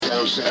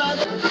Let's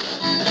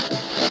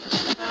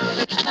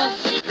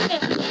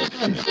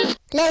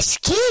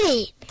get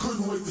it.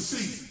 Couldn't wait to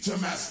see your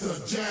master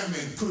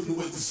jamming. Couldn't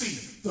wait to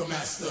see the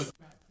master.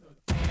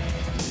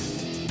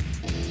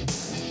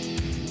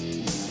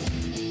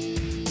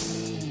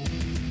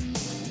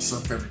 What's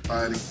up,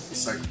 everybody?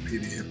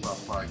 Encyclopedia Hip Hop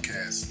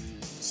Podcast.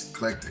 It's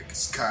eclectic.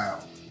 It's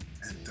Kyle,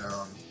 and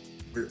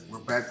we're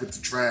back with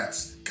the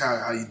drafts.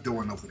 Kyle, how you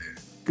doing over there?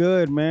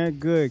 Good, man.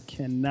 Good.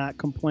 Cannot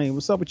complain.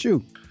 What's up with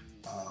you?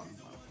 I'm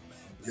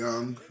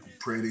young. I'm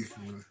pretty.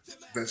 I'm the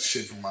best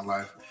shape of my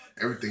life.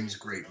 Everything's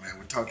great, man.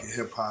 We're talking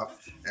hip hop,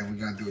 and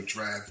we're gonna do a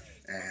draft.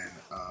 And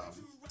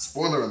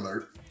spoiler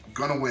alert, I'm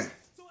gonna win.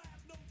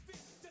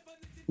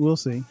 We'll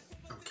see.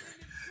 Okay.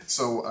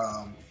 So,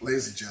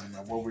 ladies and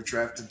gentlemen, what we're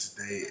drafting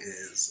today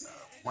is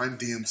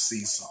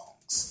Run-DMC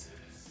songs.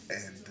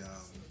 And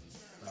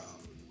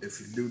if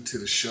you're new to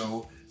the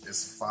show,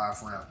 it's a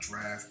 5-round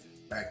draft,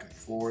 back and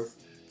forth.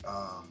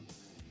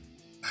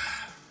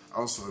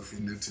 Also, if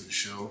you're new to the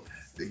show,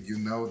 then you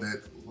know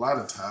that a lot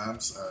of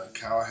times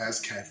Kyle has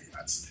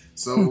caveats.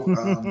 So,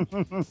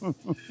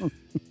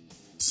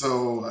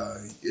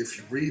 if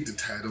you read the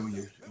title,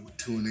 you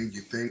tune in,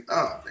 you think,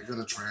 oh, they're going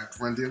to draft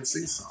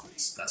Run-DMC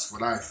songs. That's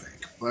what I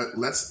think. But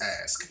let's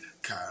ask,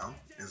 Kyle,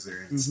 is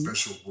there any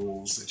special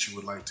rules that you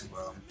would like to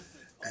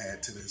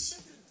add to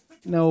this?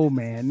 No,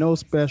 man. No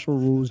special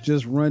rules.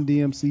 Just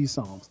Run-DMC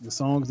songs. The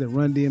songs that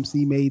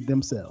Run-DMC made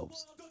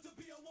themselves.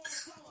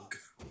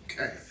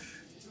 Okay.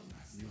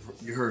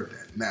 You heard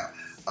that. Now,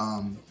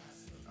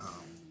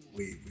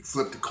 we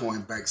flipped the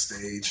coin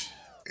backstage,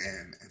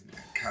 and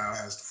Kyle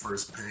has the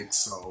first pick,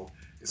 so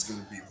it's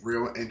going to be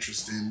real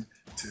interesting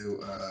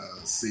to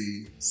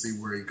see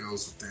where he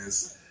goes with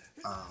this.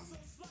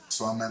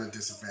 So I'm at a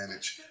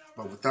disadvantage,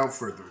 but without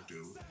further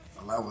ado,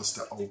 allow us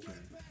to open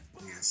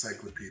the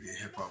Encyclopedia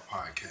Hip Hop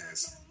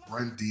Podcast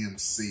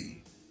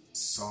Run-DMC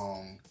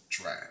Song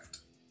Draft.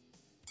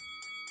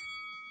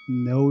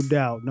 No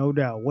doubt. No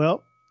doubt.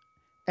 Well,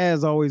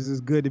 as always, it's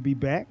good to be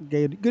back.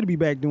 Good to be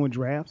back doing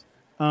drafts.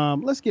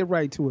 Let's get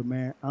right to it,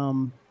 man.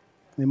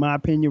 In my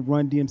opinion,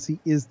 Run-DMC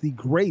is the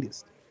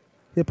greatest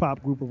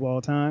hip-hop group of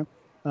all time.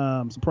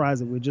 I'm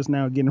surprised that we're just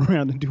now getting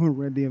around to doing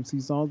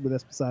Run-DMC songs, but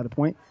that's beside the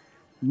point.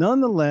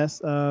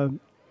 Nonetheless, a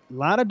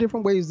lot of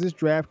different ways this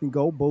draft can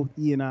go. Both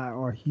E and I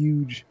are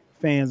huge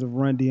fans of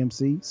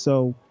Run-DMC.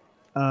 So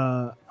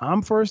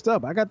I'm first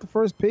up. I got the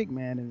first pick,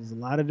 man, and there's a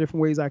lot of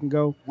different ways I can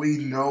go. We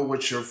know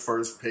what your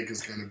first pick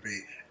is going to be.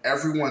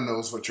 Everyone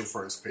knows what your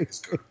first pick is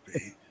going to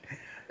be.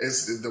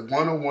 It's the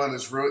 101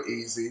 is real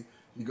easy.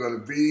 You're going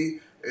to be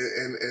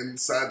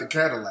inside the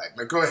Cadillac.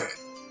 Now go ahead.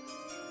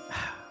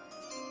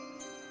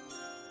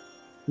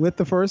 With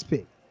the first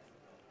pick,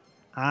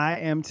 I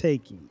am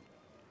taking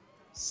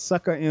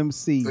Sucker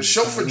MC. The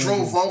chauffeur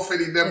drove off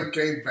and he never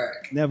came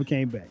back. Never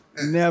came back.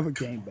 Never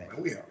came back.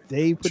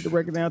 Dave put the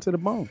record down to the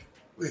bone.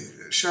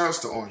 Shout outs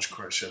to Orange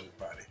Crush,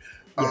 everybody.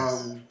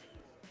 Yes.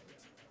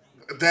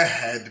 That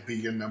had to be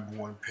your number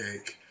one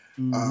pick.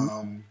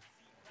 Mm-hmm.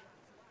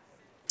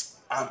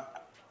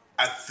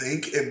 I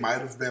think it might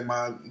have been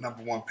my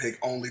number one pick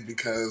only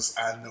because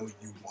I know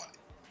you won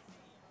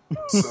it.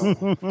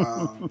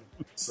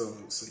 So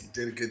you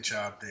did a good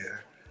job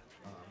there.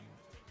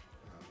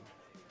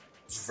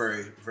 It's a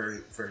very, very,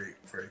 very,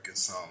 very good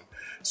song.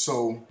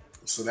 So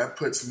that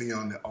puts me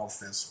on the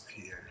offensive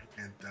here.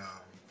 And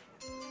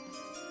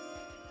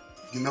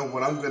you know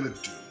what I'm gonna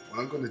do? What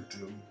I'm gonna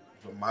do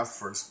with my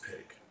first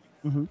pick.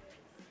 Mm-hmm.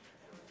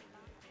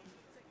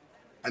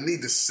 I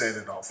need to set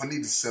it off. I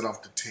need to set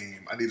off the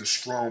team. I need a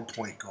strong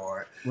point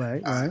guard.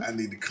 Right. I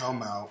need to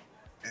come out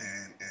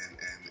and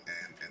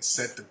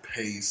set the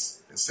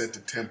pace and set the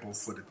tempo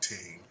for the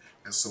team.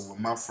 And so with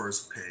my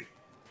first pick,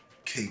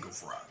 King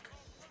of Rock.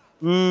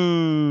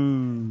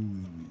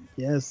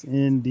 Yes,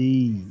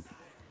 indeed.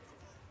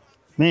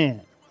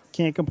 Man,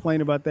 can't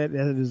complain about that.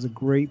 That is a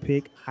great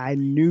pick. I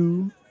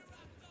knew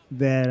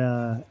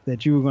that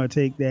you were going to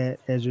take that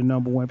as your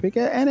number one pick,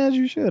 and as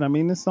you should. I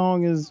mean, this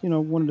song is,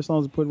 one of the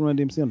songs that put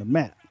Run-DMC on the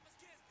map.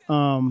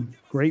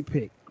 Great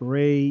pick.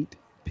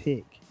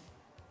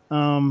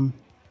 Man,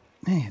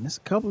 there's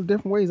a couple of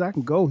different ways I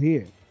can go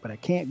here, but I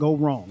can't go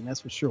wrong.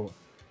 That's for sure.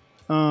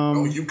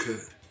 You could.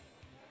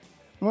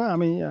 Well, I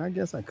mean, yeah, I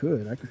guess I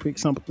could. I could pick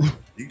something.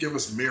 You give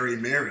us Mary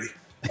Mary.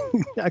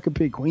 I could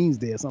pick Queen's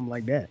Day or something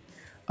like that.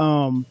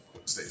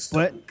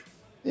 But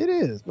it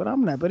is, but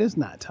I'm not. But it's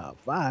not top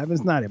 5.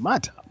 It's not in my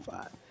top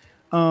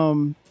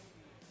 5.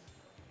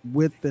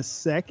 With the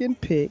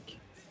second pick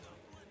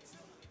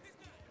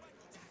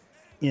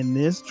in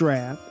this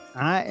draft,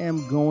 I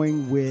am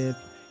going with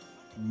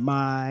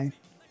my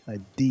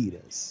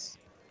Adidas.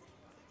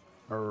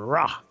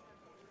 Hurrah!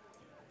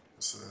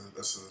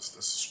 That's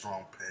a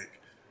strong pick.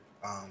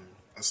 I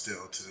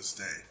still to this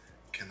day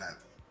cannot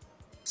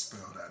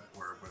spell that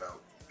word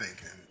without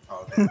thinking,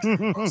 oh, damn,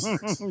 about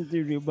sex.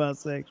 About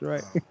sex,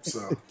 right?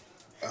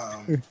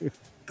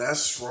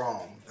 That's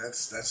strong.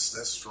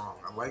 That's strong.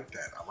 I like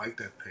that. I like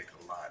that pick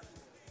a lot.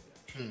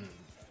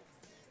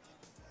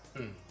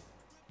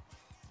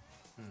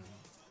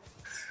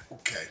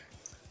 Okay.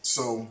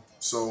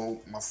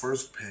 So my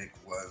first pick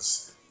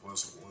was my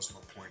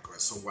point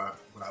guard. So what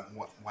I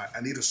want,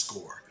 I need a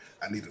score.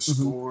 I need a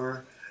Mm-hmm.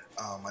 score.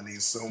 I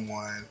need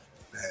someone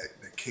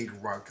that King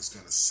of Rock is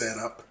going to set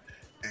up,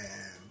 and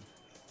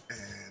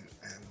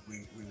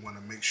we want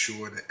to make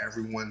sure that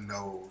everyone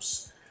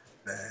knows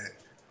that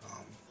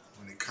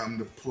when they come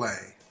to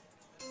play,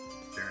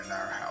 they're in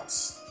our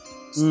house.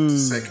 So the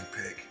second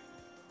pick,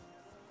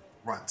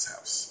 Run's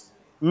house.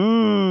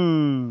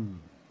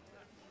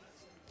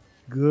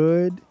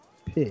 Good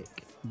pick.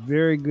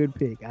 Very good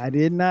pick. I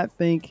did not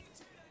think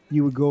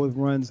you would go with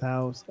Run's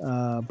house,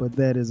 but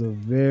that is a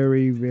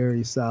very,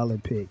 very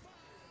solid pick.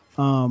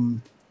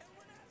 Um,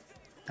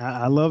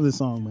 I love this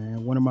song,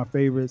 man. One of my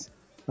favorites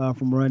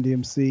from Run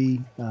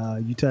DMC.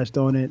 You touched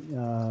on it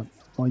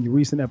on your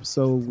recent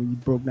episode when you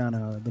broke down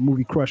the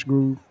movie Crush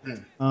Groove.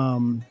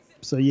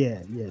 So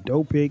yeah,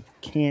 dope pick.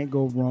 Can't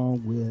go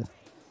wrong with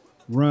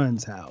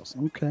Run's house.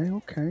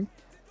 Okay.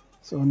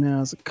 So now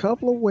there's a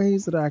couple of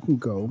ways that I can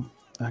go.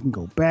 I can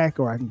go back,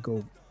 or I can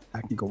go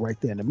right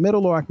there in the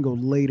middle, or I can go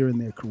later in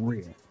their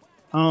career.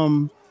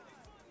 I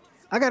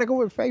gotta go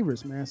with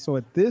favorites, man. So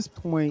at this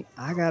point,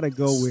 I gotta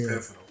go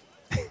with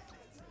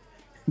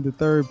the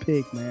third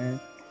pick, man.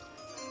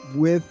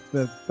 With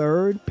the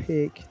third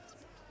pick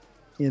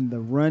in the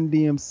Run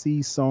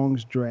DMC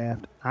songs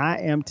draft, I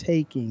am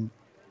taking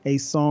a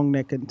song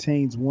that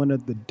contains one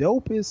of the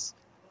dopest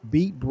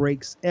beat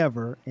breaks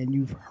ever, and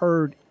you've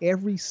heard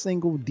every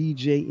single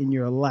DJ in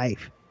your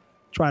life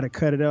try to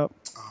cut it up.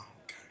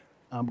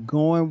 I'm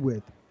going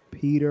with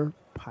Peter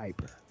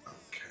Piper.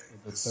 Okay,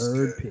 The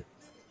third pick.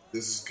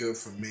 This is good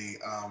for me.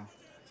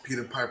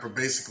 Peter Piper,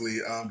 basically,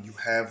 you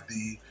have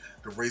the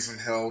Raising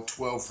Hell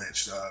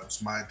 12-inch.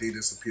 It's my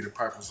Adidas and Peter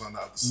Piper's on the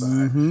other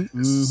side.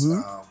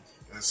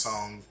 This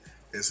song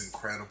is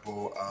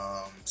incredible.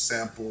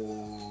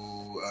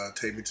 Sample,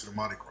 Take Me to the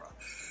Mardi Gras.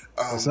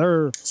 Yes,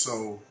 sir.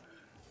 So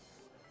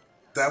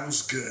that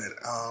was good.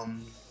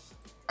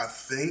 I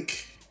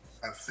think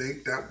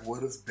that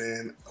would have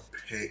been a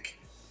pick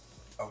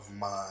of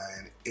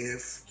mine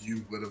if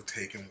you would have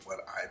taken what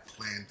I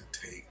planned to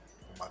take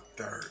for my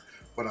third.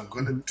 What I'm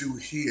going to do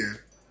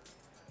here.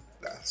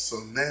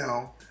 So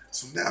now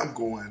I'm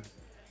going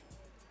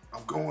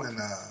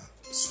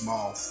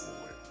small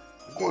forward.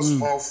 I'm going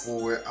small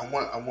forward. I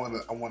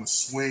want a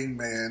swing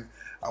man.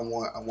 I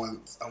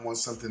want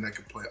something that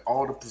can play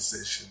all the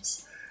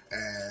positions,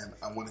 and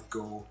I want to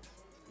go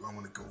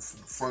from the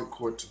front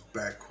court to the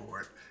back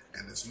court.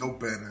 And there's no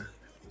better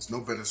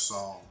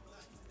song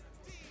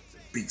than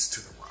Beats to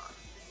the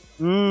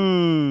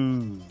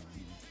Run.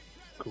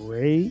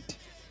 Great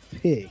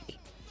pick.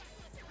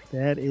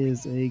 That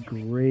is a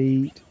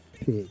great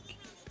pick.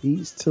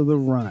 Beats to the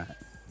Run.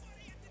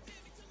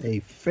 A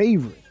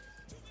favorite.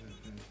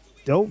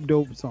 Dope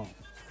song.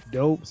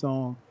 Dope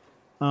song.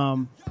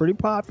 Pretty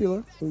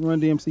popular with Run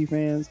DMC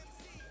fans.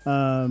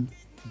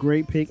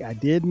 Great pick. I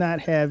did not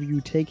have you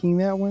taking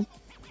that one,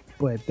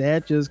 but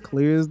that just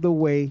clears the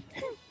way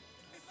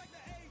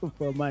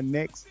for my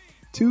next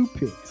two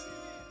picks.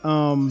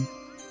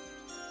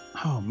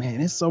 Oh man,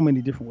 there's so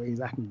many different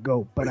ways I can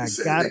go, but I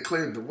got it.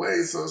 Cleared the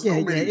way, so it's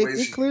no many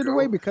ways it cleared the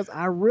way because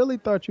I really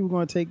thought you were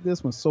going to take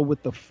this one. So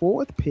with the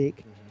fourth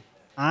pick,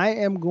 I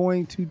am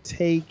going to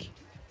take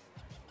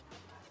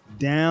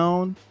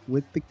Down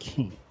with the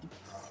King.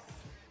 I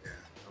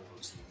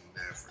was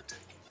never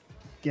taking.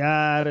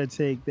 Gotta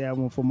take that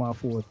one for my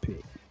fourth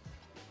pick.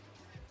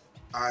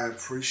 I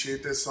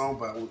appreciate that song,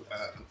 but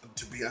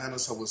to be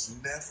honest, I was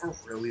never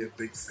really a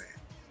big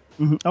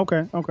fan.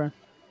 Okay.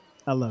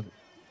 I love it.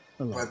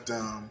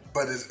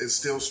 But it's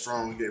still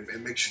strong.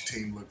 It makes your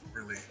team look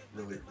really,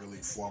 really, really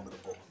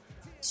formidable.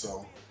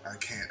 So I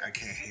can't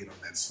hate on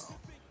that song.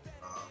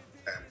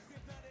 And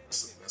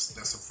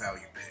that's a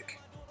value pick.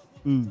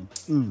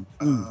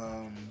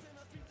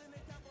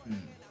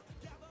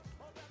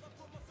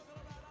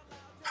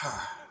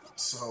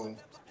 So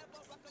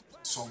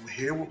I'm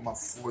here with my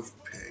fourth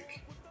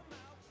pick,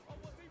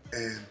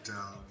 and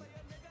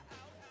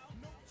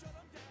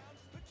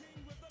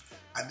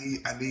I'm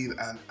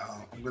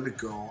gonna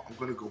go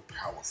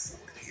power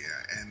forward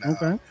here, and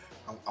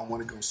I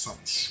want to go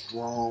something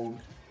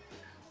strong,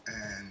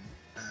 and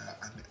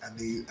I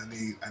need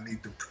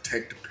to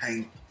protect the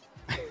paint,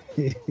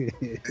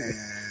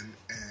 and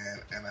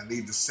I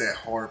need to set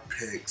hard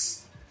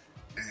picks,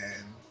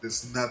 and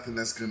there's nothing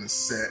that's gonna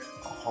set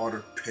a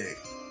harder pick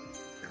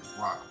than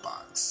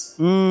Rockbox.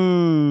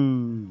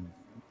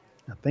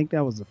 I think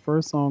that was the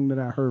first song that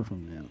I heard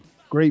from them.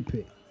 Great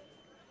pick.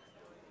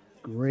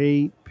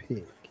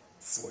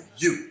 For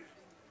you.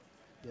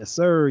 Yes,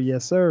 sir.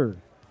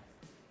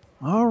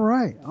 All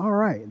right.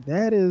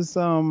 That is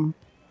I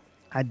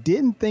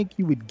didn't think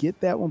you would get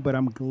that one, but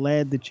I'm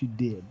glad that you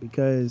did,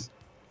 because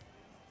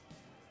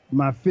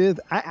my fifth,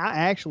 I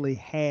actually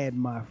had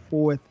my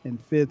fourth and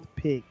fifth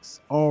picks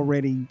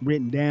already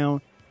written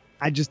down.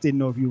 I just didn't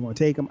know if you were going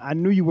to take them. I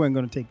knew you weren't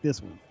going to take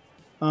this one.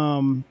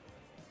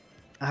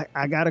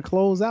 I got to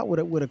close out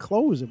with a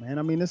closer, man.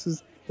 I mean,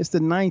 it's the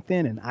ninth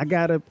inning. I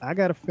gotta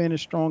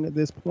finish strong at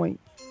this point.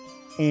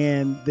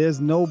 And there's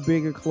no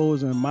bigger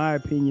closer, in my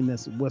opinion,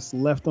 that's what's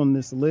left on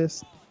this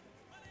list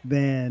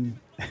than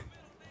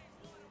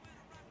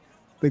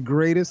the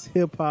greatest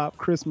hip hop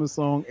Christmas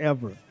song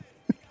ever.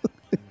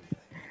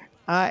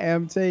 I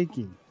am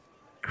taking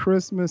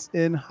Christmas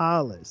in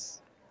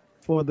Hollis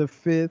for the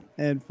 5th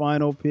and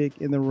final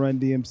pick in the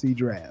Run-DMC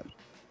draft.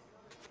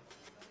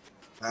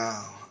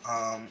 Now,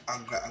 I'm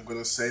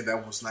gonna say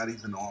that was not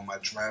even on my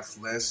draft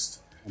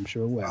list. I'm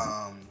sure it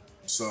wasn't.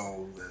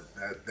 So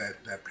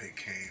that pick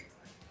came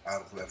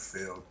out of left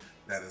field.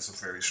 That is a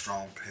very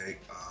strong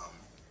pick.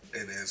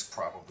 It is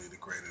probably the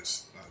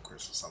greatest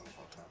Christmas song of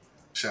all time.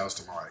 Shouts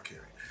to Mariah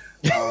Carey.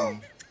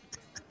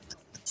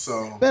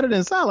 So Better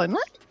than Silent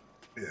Night?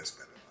 yeah, it's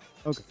better.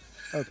 Okay.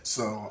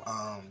 So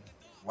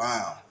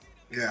wow,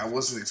 yeah, I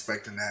wasn't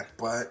expecting that,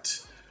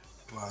 but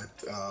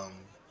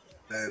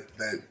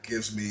that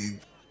gives me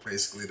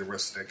basically the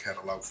rest of that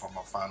catalog for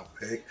my final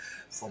pick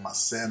for my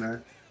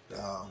center.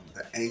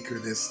 To anchor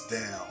this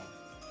down.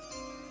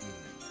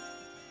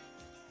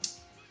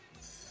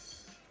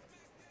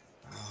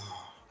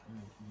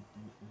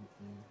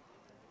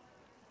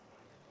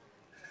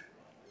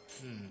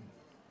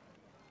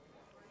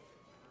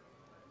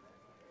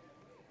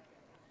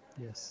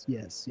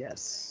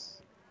 Yes.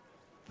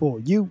 For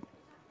you.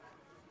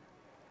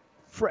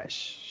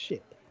 Fresh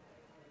shit.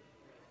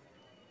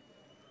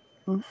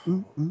 You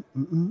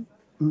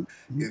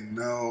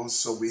know,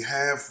 so we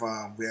have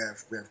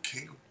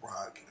King of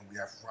Rock and we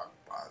have Rock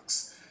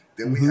Box.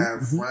 Then we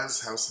have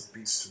Run's House of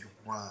Beats to the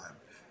Rhyme.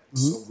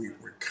 So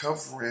we're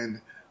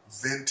covering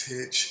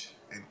vintage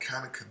and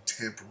kind of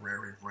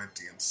contemporary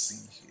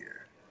Run-DMC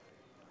here.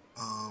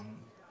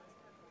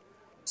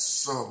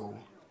 So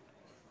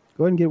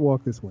go ahead and get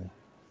Walk This Way.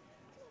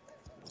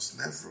 Was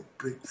never a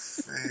big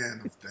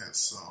fan of that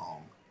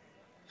song.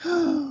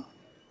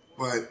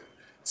 But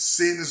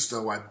seeing as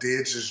though I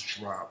did just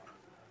drop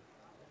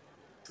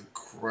the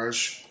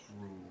Crush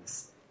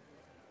Groove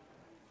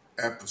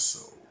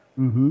episode,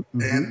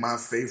 and my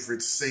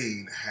favorite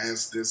scene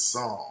has this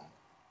song,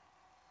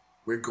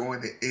 we're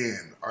going to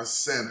end our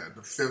center.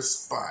 The 5th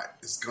spot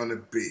is going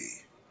to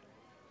be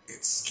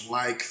It's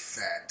Like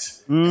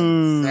That.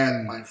 And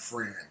that, my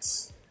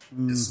friends,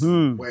 is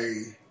the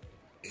way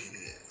it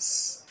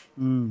is.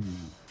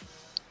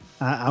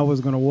 I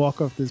was going to walk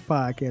off this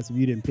podcast if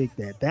you didn't pick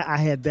that. I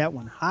had that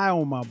one high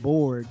on my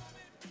board,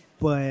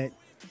 but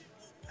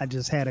I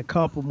just had a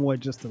couple more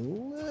just a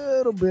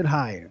little bit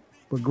higher.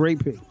 But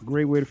great pick.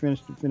 Great way to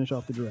finish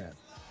off the draft.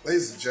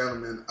 Ladies and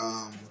gentlemen,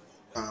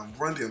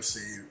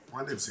 Run-DMC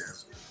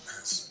has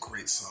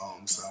great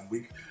songs.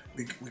 We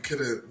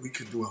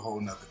could do a whole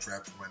nother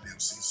draft of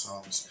Run-DMC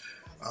songs.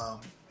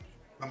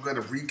 I'm going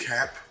to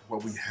recap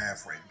what we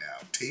have right now.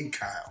 Team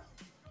Kyle.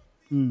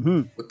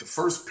 With the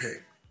first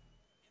pick,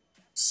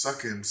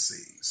 Suck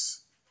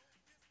MCs,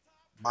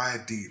 My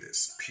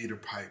Adidas, Peter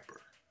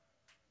Piper,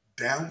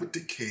 Down with the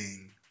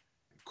King,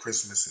 and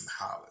Christmas in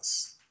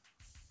Hollis.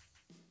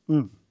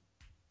 How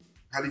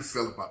do you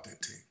feel about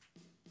that team?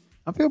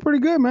 I feel pretty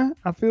good, man.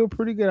 I feel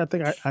pretty good. I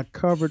think I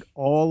covered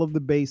all of the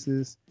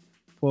bases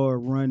for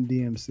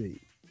Run-DMC.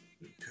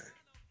 Okay.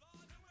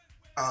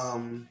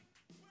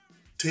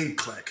 Team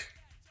Click.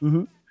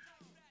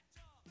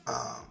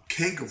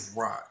 King of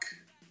Rock.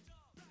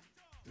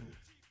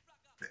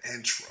 The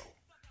intro.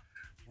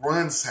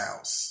 Run's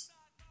House.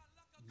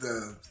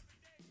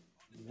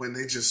 When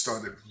they just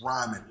started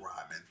rhyming.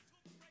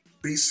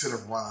 Beats to the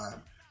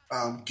Rhyme.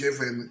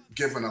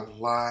 Giving a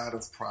lot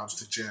of props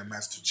to Jam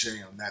Master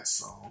Jay on that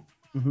song.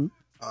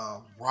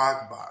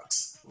 Rock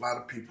Box. A lot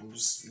of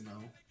people's, the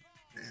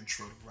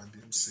intro to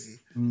Run-DMC.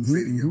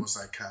 Video was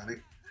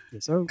iconic.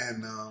 Yes, sir.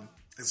 And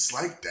it's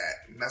like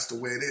that. And that's the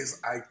way it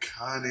is.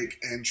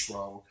 Iconic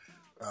intro.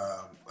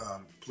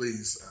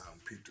 Please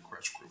peep the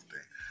Crush Groove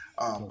thing.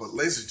 But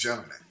ladies and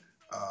gentlemen,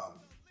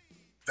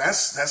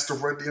 that's the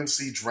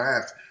Run-DMC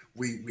draft.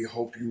 We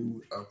hope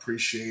you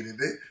appreciated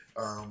it.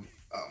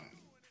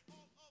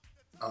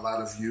 A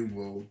lot of you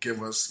will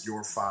give us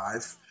your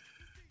 5.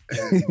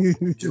 And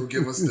you'll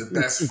give us the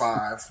best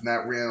 5,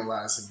 not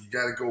realizing you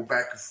got to go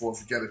back and forth.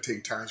 You got to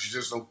take turns. You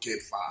just don't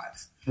get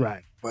 5.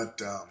 Right.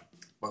 But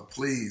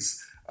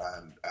please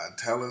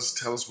tell us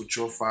what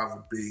your 5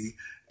 would be,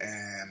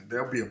 and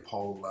there'll be a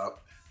poll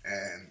up,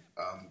 and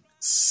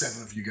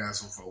 7 of you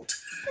guys will vote,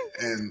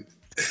 and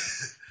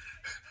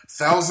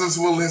thousands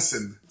will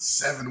listen.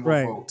 7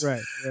 will vote.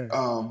 Right.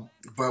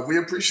 But we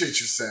appreciate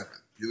you 7.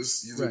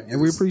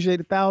 And we appreciate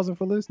 1,000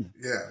 for listening.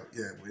 Yeah,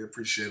 we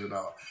appreciate it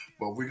all.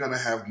 But we're gonna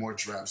have more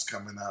drafts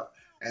coming up,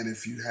 and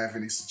if you have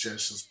any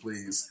suggestions,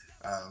 please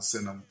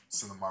send them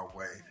our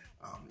way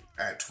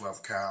at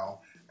 12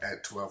 Cal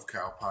at 12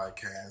 Cal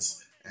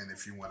Podcast. And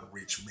if you want to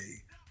reach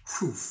me,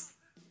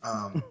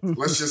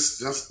 let's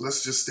just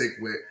stick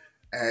with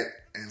at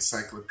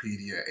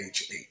Encyclopedia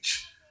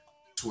HH,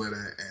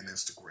 Twitter and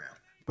Instagram.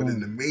 But in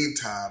the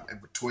meantime, in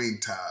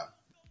between time,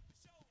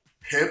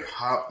 hip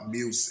hop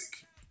music.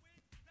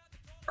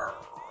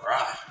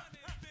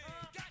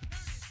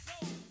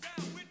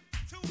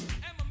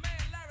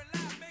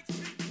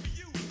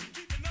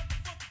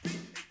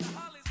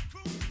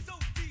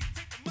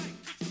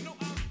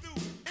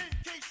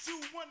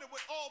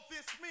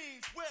 this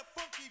means we're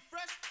funky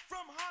fresh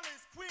from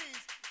Hollis,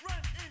 Queens.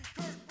 Run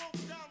in